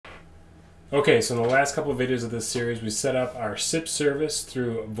Okay, so in the last couple of videos of this series, we set up our SIP service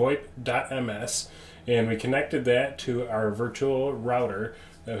through VoIP.ms, and we connected that to our virtual router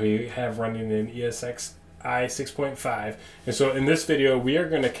that we have running in ESXi 6.5. And so in this video, we are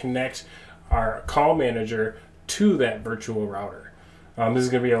going to connect our call manager to that virtual router. This is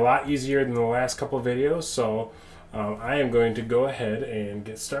going to be a lot easier than the last couple of videos, so I am going to go ahead and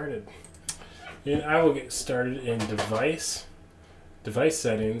get started. And I will get started in device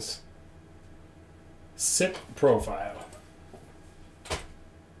settings, SIP profile.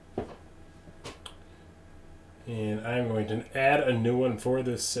 And I'm going to add a new one for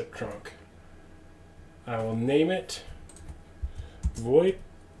this SIP trunk. I will name it VoIP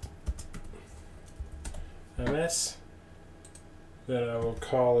MS. Then I will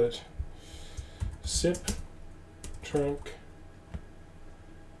call it SIP trunk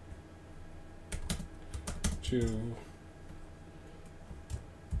to,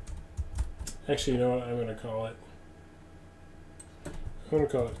 actually, you know what I'm going to call it? I'm going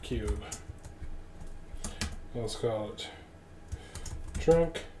to call it cube. Let's call it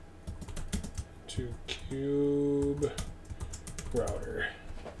trunk to cube router.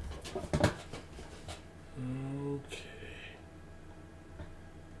 Okay.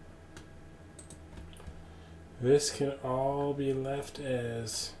 This can all be left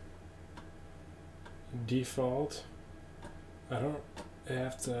as default. I don't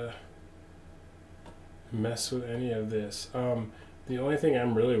have to mess with any of this. The only thing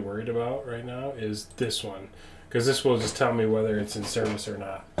I'm really worried about right now is this one, because this will just tell me whether it's in service or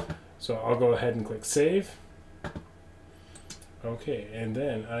not. So I'll go ahead and click save. Okay, and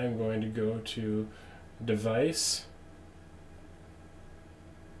then I'm going to go to device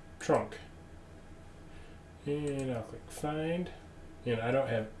trunk, and I'll click find, and I don't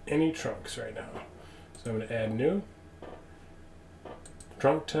have any trunks right now, so I'm going to add new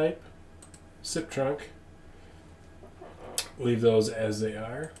trunk type, SIP trunk. Leave those as they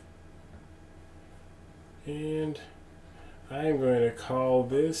are, and I'm going to call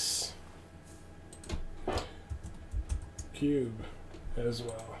this cube as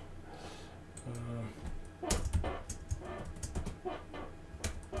well.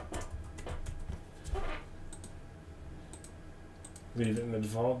 Leave it in the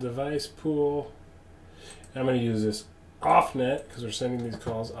default device pool. I'm going to use this off net because we're sending these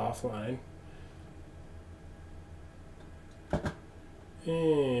calls offline.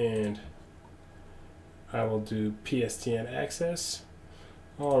 And I will do PSTN access.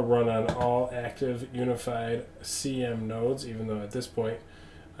 I'll run on all active unified CM nodes, even though at this point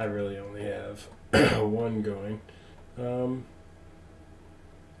I really only have one going.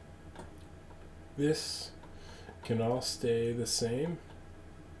 This can all stay the same.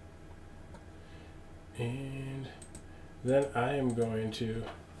 And then I am going to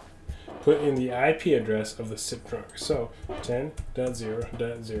put in the IP address of the SIP trunk. So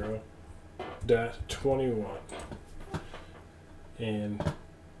 10.0.0.21. And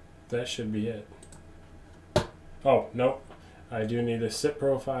that should be it. Oh, no. I do need a SIP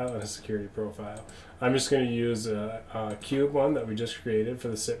profile and a security profile. I'm just going to use a cube one that we just created for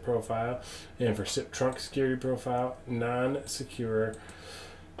the SIP profile, and for SIP trunk security profile, non-secure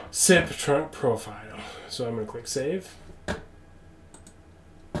SIP trunk profile. So I'm going to click save.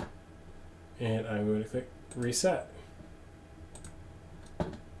 And I'm going to click reset.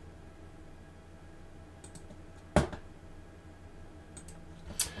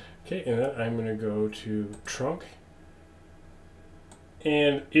 Okay, and then I'm going to go to trunk.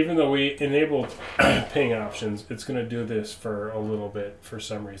 And even though we enabled ping options, it's going to do this for a little bit for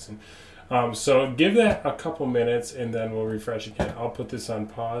some reason. So give that a couple minutes and then we'll refresh again. I'll put this on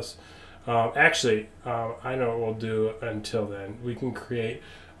pause. Actually, I know what we'll do until then. We can create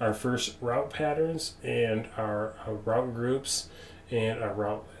our first route patterns and our route groups and our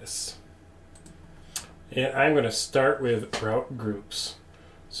route lists. And I'm going to start with route groups.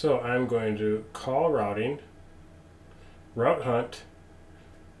 So I'm going to call routing, route hunt,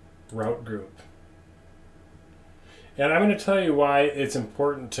 route group. And I'm going to tell you why it's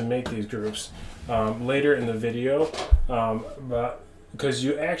important to make these groups later in the video, but because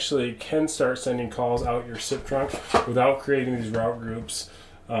you actually can start sending calls out your SIP trunk without creating these route groups.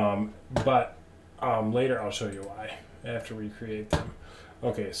 But later I'll show you why after we create them.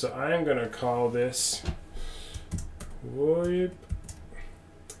 Okay, so I'm going to call this VoIP.ms,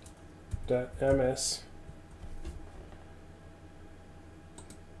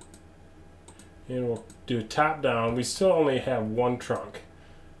 and we'll do top down. We still only have one trunk,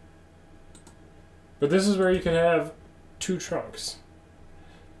 but this is where you can have two trunks.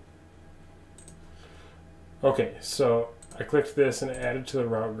 Okay, so I clicked this and added to the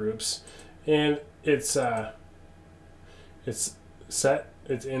route groups, and it's set.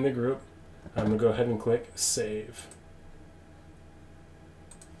 It's in the group. I'm gonna go ahead and click save.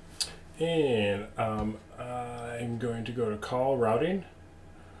 And I'm going to go to call routing,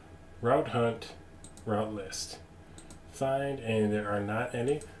 route hunt, route list. Find, and there are not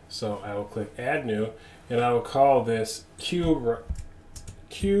any, so I will click add new, and I will call this cube-RL.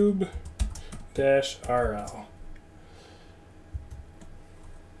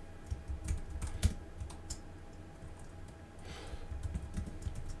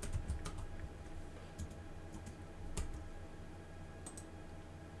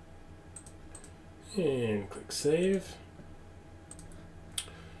 And click save.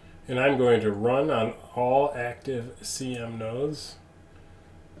 And I'm going to run on all active CM nodes.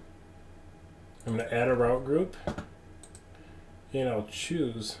 I'm going to add a route group, and I'll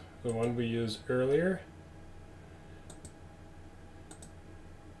choose the one we used earlier.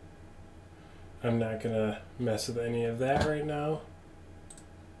 I'm not going to mess with any of that right now.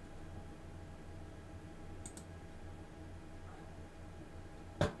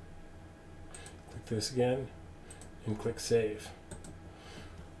 Click this again and click save.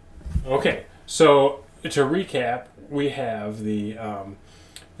 Okay, so to recap, we have the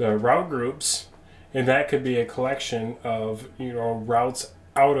route groups, and that could be a collection of routes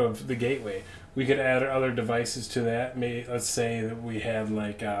out of the gateway. We could add other devices to that. Let's say that we had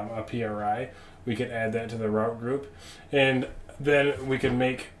like a PRI. We could add that to the route group, and then we could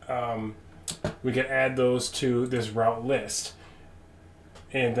make we could add those to this route list,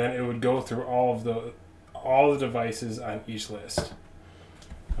 and then it would go through all the devices on each list.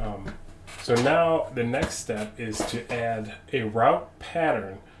 So now the next step is to add a route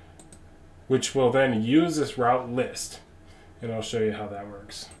pattern, which will then use this route list, and I'll show you how that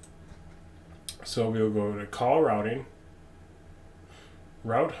works. So we'll go to call routing,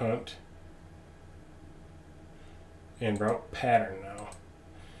 route hunt, and route pattern now.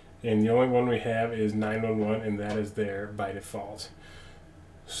 And the only one we have is 911, and that is there by default.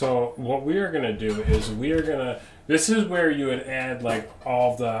 So what we are going to do is this is where you would add like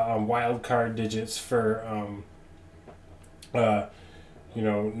all the wildcard digits for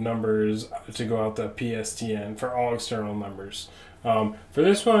numbers to go out the PSTN for all external numbers. For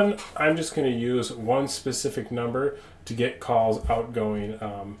this one, I'm just going to use one specific number to get calls outgoing,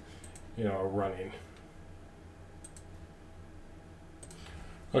 running.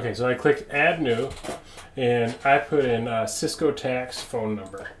 Okay, so I clicked add new, and I put in Cisco TAC's phone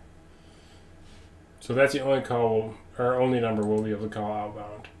number. So that's the only only number we'll be able to call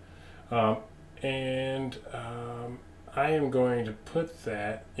outbound. I am going to put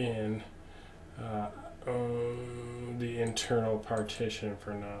that in the internal partition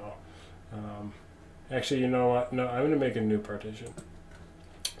for now. Actually, you know what? No, I'm going to make a new partition.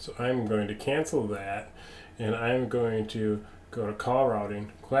 So I'm going to cancel that, and I'm going to go to call routing,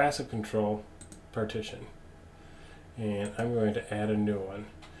 class of control, partition. And I'm going to add a new one.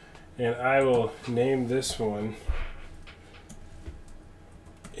 And I will name this one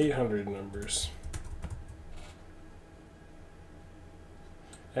 800 numbers.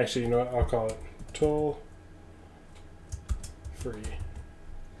 Actually, you know what? I'll call it toll free.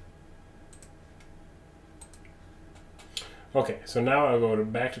 Okay, so now I'll go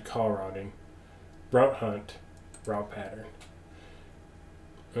back to call routing, route hunt, route pattern.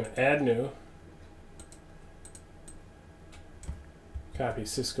 I'm going to add new, copy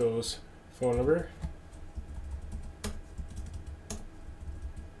Cisco's phone number,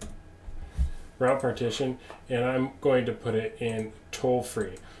 route partition, and I'm going to put it in toll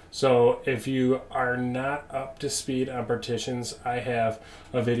free. So if you are not up to speed on partitions, I have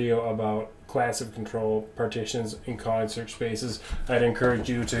a video about class of control partitions and calling search spaces. I'd encourage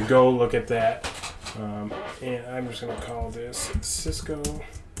you to go look at that. And I'm just going to call this Cisco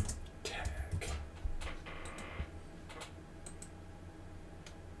TAC.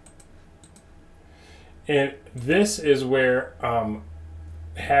 And this is where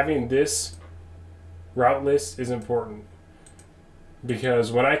having this route list is important,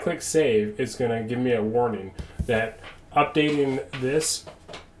 because when I click save, it's going to give me a warning that updating this,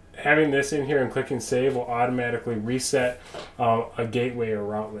 having this in here and clicking save will automatically reset a gateway or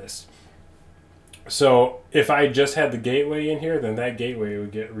route list. So if I just had the gateway in here, then that gateway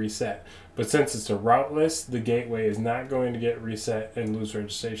would get reset. But since it's a route list, the gateway is not going to get reset and lose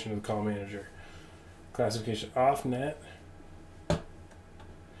registration of the call manager. Classification off net.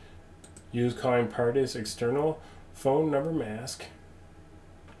 Use calling parties external. Phone number mask.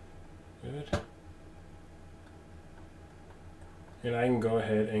 Good. And I can go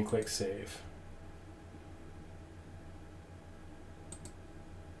ahead and click save.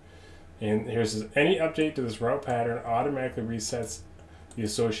 And here's this, any update to this route pattern automatically resets the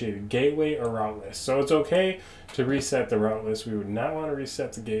associated gateway or route list. So it's okay to reset the route list. We would not want to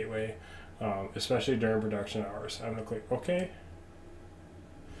reset the gateway, especially during production hours. I'm going to click OK.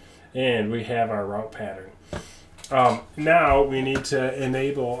 And we have our route pattern. Now we need to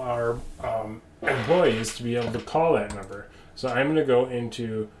enable our employees to be able to call that number. So I'm going to go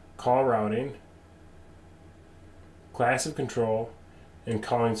into call routing, class of control, and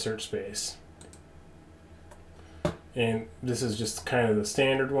calling search space. And this is just kind of the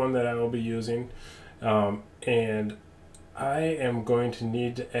standard one that I will be using. And I am going to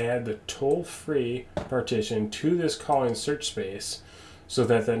need to add the toll-free partition to this calling search space so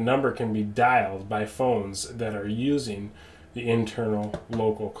that the number can be dialed by phones that are using the internal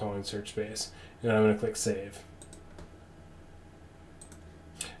local calling search space. And I'm going to click Save.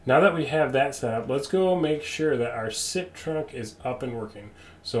 Now that we have that set up, let's go make sure that our SIP trunk is up and working.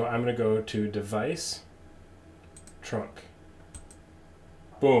 So I'm going to go to Device, Trunk.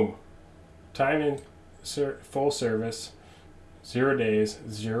 Boom. Time in full service, 0 days,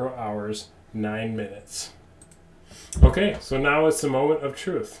 0 hours, 9 minutes. Okay, so now it's the moment of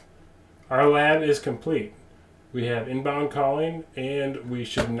truth. Our lab is complete. We have inbound calling, and we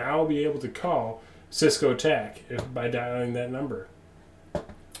should now be able to call Cisco TAC by dialing that number.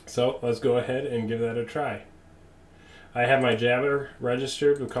 So let's go ahead and give that a try. I have my Jabber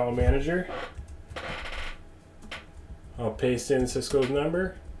registered with Call Manager. I'll paste in Cisco's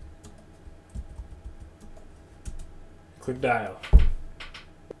number. Click dial.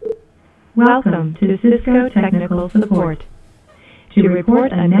 Welcome to Cisco Technical Support. To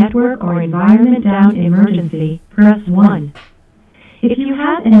report a network or environment down emergency, press 1. If you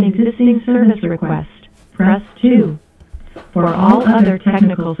have an existing service request, press 2. For all other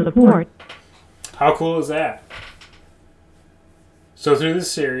technical support. How cool is that? So through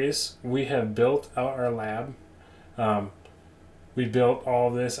this series, we have built out our lab. We built all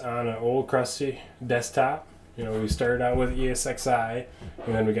of this on an old crusty desktop. You know, we started out with ESXi,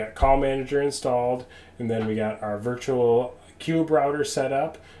 and then we got Call Manager installed, and then we got our virtual cube router set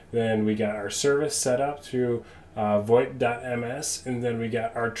up, then we got our service set up through VoIP.ms, and then we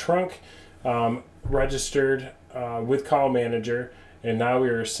got our trunk registered with Call Manager, and now we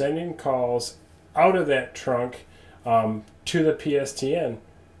are sending calls out of that trunk to the PSTN,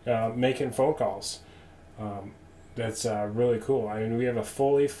 making phone calls. That's really cool. I mean, we have a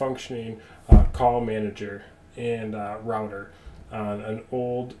fully functioning Call Manager and router on an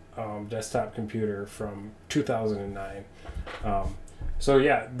old desktop computer from 2009. So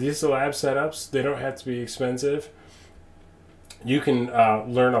yeah, these lab setups, they don't have to be expensive. You can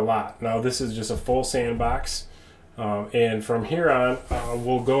learn a lot. Now this is just a full sandbox, and from here on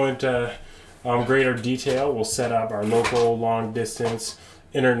we'll go into greater detail. We'll set up our local, long distance,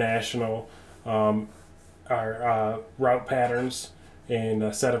 international, our route patterns,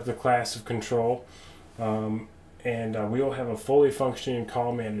 and set up the class of control, and we will have a fully functioning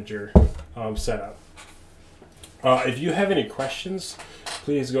Call Manager set up. If you have any questions,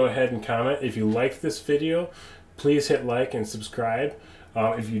 please go ahead and comment. If you like this video, please hit like and subscribe.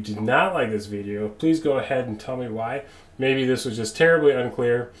 If you did not like this video, please go ahead and tell me why. Maybe this was just terribly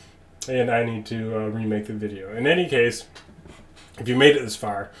unclear and I need to remake the video. In any case, if you made it this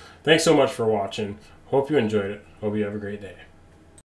far, thanks so much for watching. Hope you enjoyed it. Hope you have a great day.